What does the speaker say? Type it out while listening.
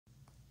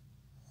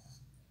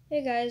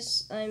Hey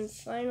guys, I'm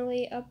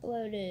finally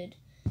uploaded.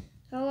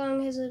 How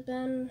long has it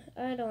been?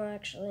 I don't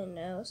actually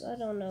know, so I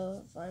don't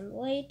know if I'm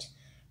late,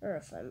 or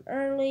if I'm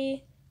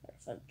early, or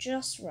if I'm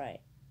just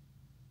right.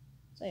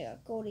 So yeah,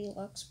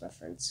 Goldilocks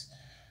reference.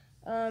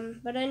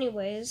 But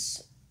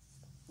anyways,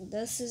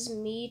 this is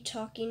me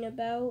talking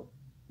about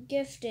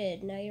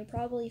gifted. Now you're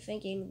probably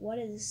thinking, what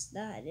is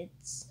that?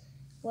 It's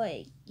what,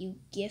 you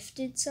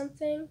gifted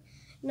something?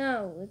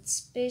 No,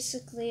 it's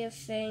basically a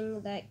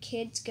thing that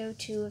kids go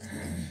to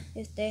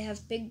if they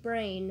have big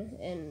brain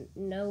and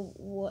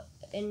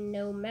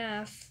know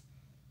math.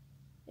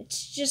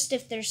 It's just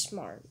if they're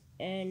smart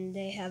and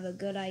they have a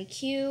good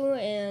IQ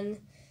and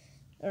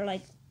or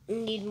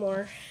need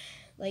more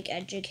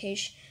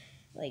education,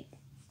 like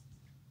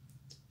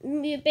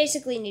you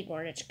basically need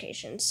more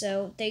education.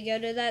 So they go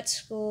to that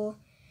school,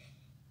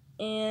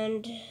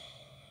 and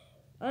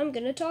I'm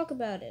gonna talk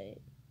about it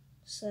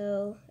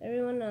so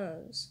everyone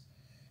knows.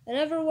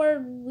 Another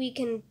word we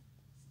can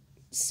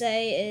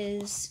say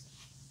is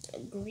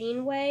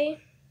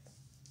Greenway,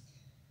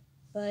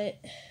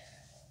 but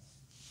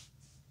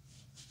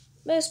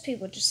most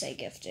people just say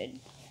gifted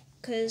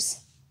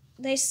because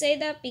they say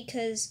that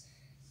because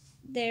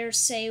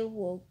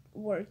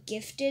we're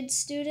gifted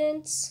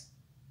students,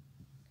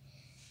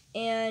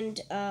 and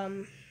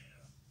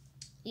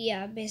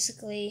yeah,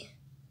 basically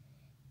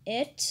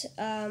it.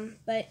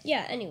 But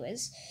yeah,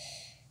 anyways,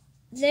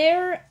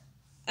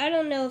 I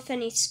don't know if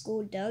any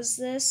school does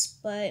this,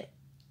 but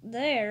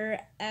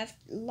there after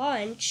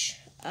lunch,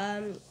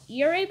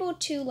 you're able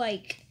to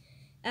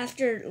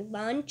after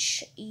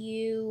lunch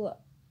you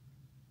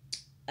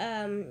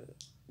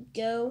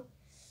go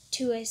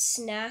to a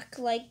snack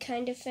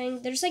kind of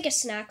thing. There's a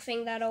snack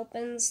thing that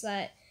opens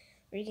that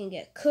where you can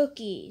get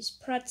cookies,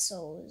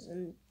 pretzels,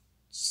 and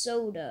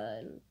soda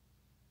and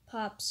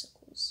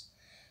popsicles.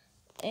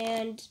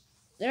 And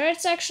there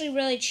it's actually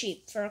really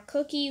cheap. For a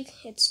cookie,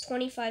 it's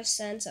 25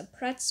 cents. A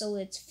pretzel,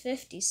 it's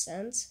 50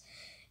 cents.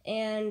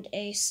 And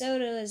a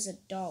soda is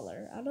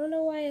 $1. I don't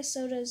know why a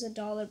soda is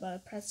 $1, but a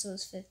pretzel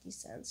is 50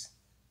 cents.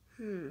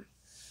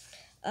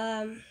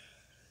 But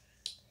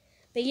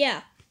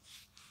yeah,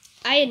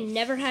 I had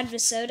never had the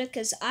soda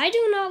because I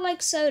do not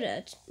like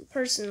soda,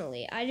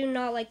 personally. I do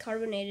not like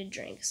carbonated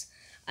drinks.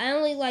 I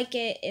only like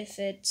it if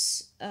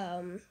it's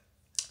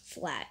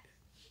flat.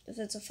 If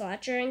it's a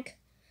flat drink,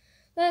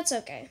 that's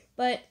okay.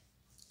 But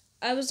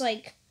I was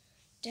like,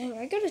 dang,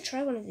 I gotta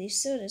try one of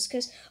these sodas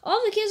because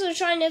all the kids were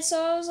trying it,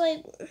 so I was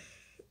like,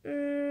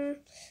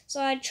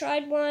 So I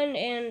tried one,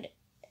 and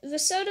the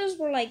sodas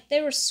were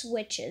they were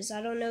switches.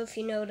 I don't know if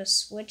you know what a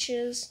switch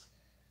is.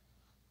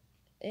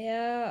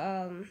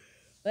 Yeah,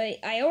 but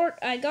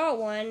I got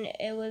one.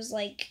 It was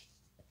I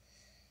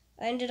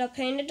ended up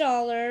paying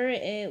 $1.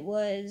 It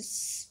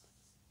was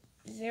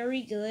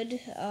very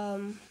good.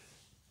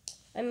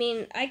 I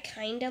mean, I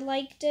kind of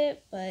liked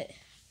it, but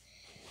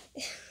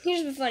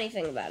here's the funny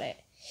thing about it.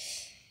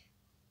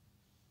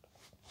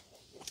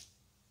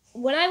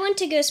 When I went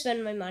to go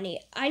spend my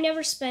money, I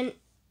never spent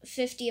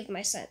 50 of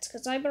my cents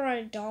because I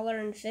brought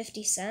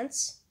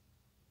 $1.50,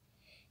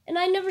 and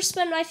I never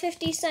spent my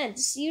 50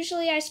 cents.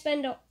 Usually I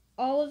spend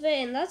all of it,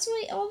 and that's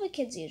what all the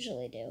kids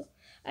usually do.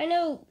 I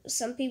know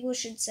some people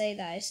should say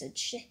that I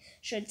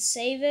should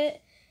save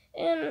it,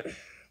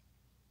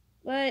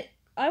 but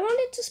I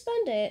wanted to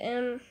spend it,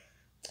 and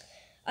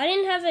I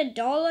didn't have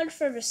 $1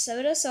 for the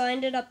soda, so I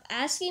ended up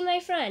asking my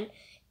friend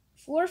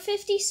for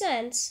 50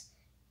 cents,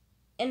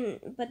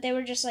 but they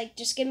were just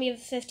just give me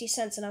 50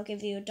 cents and I'll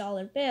give you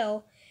 $1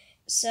 bill.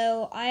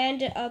 So I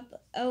ended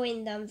up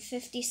owing them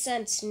 50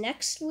 cents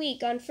next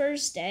week on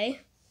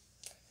Thursday.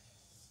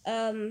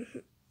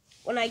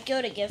 When I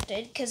go to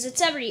Gifted, because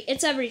it's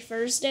every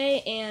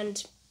Thursday,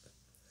 and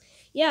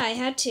yeah, I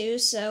had to,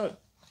 so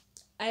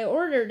I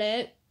ordered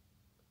it.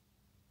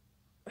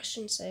 I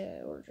shouldn't say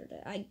I ordered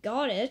it. I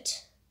got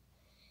it,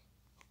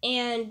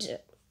 and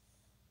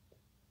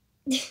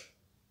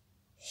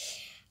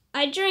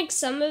I drank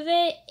some of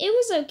it. It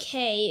was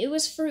okay. It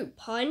was fruit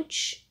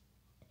punch,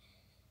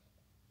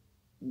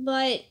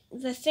 but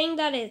the thing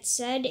that it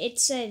said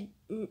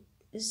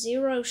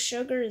 0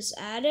 sugar is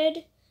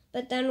added.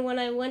 But then when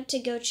I went to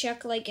go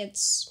check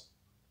its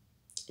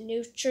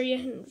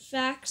nutrient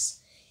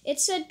facts, it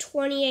said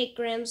 28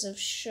 grams of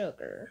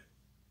sugar.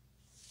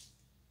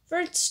 For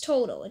it's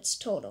total.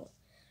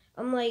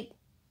 I'm like,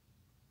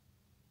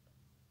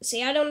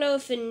 see, I don't know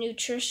if the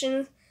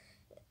nutrition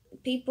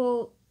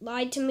people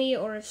lied to me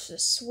or if the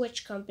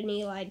Switch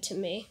company lied to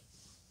me.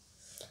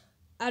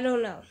 I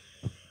don't know.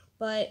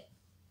 But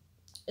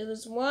it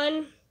was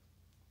one,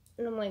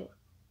 and I'm like,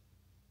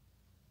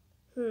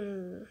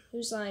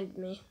 who's lying to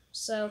me?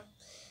 So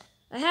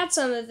I had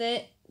some of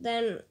it.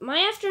 Then my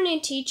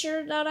afternoon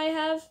teacher that I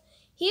have,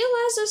 he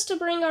allows us to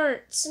bring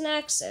our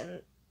snacks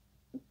in,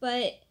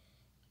 but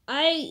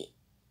I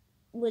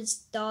was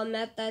dumb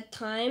at that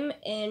time,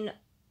 and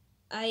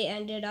I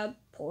ended up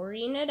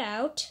pouring it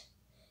out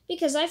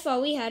because I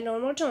thought we had no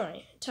more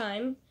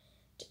time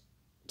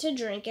to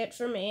drink it.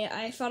 For me,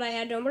 I thought I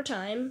had no more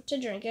time to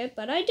drink it,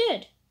 but I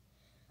did.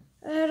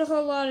 I had a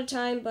whole lot of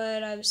time,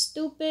 but I was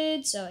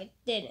stupid, so I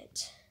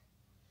didn't.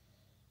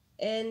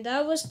 And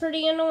that was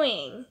pretty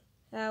annoying,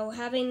 how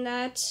having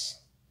that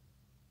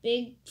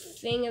big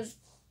thing of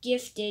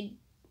gifted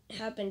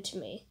happened to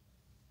me.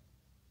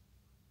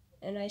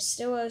 And I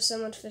still owe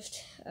someone 50.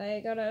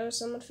 I gotta owe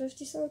someone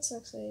 50 cents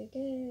next week.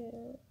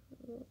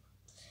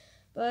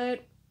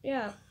 But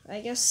yeah,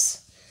 I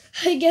guess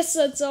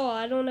that's all.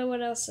 I don't know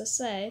what else to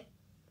say.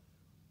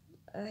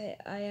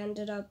 I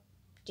ended up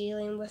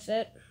dealing with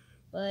it,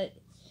 but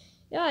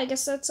yeah, I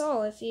guess that's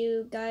all. If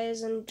you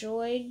guys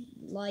enjoyed,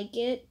 like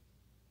it,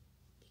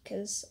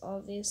 because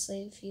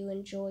obviously if you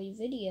enjoy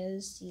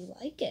videos, you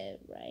like it,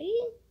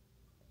 right?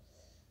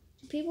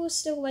 Do people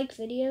still like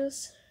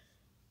videos?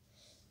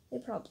 They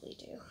probably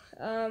do.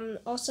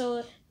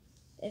 Also,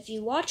 if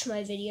you watch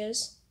my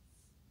videos,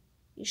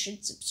 you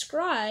should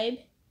subscribe,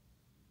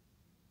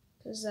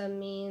 because that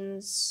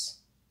means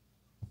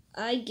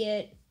I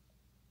get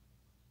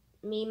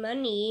me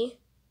money.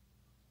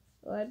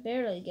 Well, I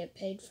barely get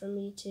paid from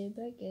YouTube.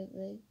 I get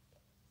like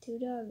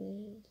 $2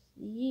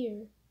 a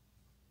year.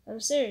 I'm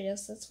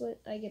serious, that's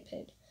what I get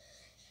paid.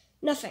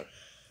 Nothing.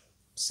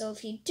 So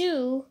if you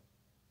do,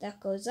 that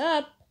goes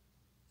up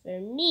for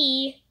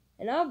me,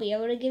 and I'll be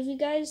able to give you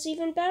guys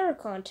even better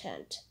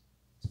content.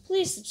 So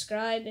please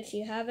subscribe if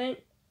you haven't.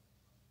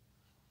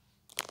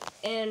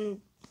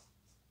 And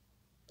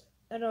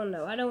I don't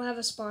know, I don't have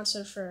a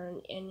sponsor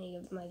for any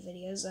of my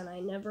videos, and I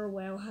never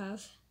will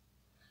have.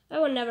 I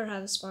will never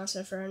have a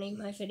sponsor for any of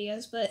my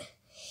videos, but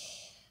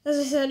as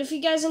I said, if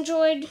you guys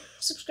enjoyed,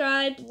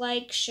 subscribe,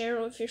 like, share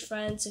it with your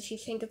friends if you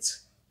think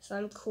if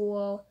I'm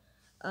cool.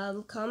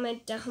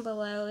 Comment down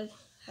below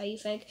how you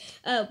think.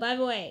 Oh, by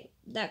the way,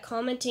 that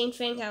commenting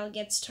thing, how it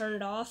gets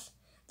turned off,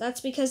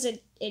 that's because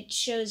it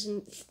shows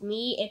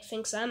me, it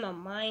thinks I'm a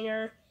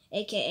minor,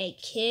 aka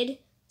kid,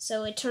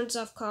 so it turns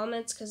off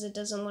comments because it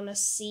doesn't want to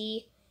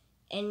see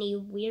any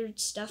weird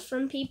stuff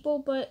from people,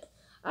 but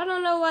I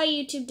don't know why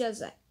YouTube does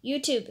that.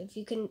 YouTube,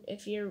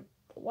 if you're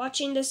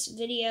watching this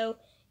video,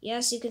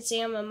 yes, you can see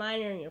I'm a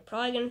minor and you're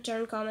probably going to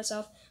turn comments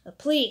off, but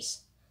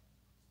please,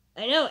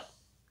 I know it.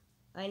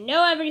 I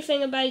know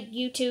everything about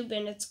YouTube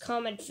and its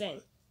comment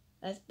thing.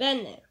 I've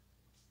been there.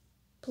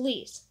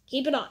 Please,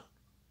 keep it on.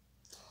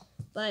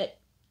 But,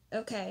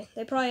 okay,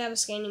 they probably have a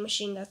scanning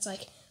machine that's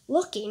like,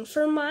 looking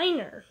for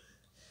minor.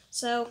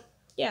 So,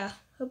 yeah,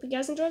 hope you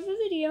guys enjoyed the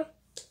video.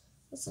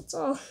 That's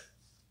all.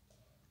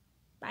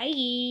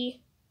 Bye.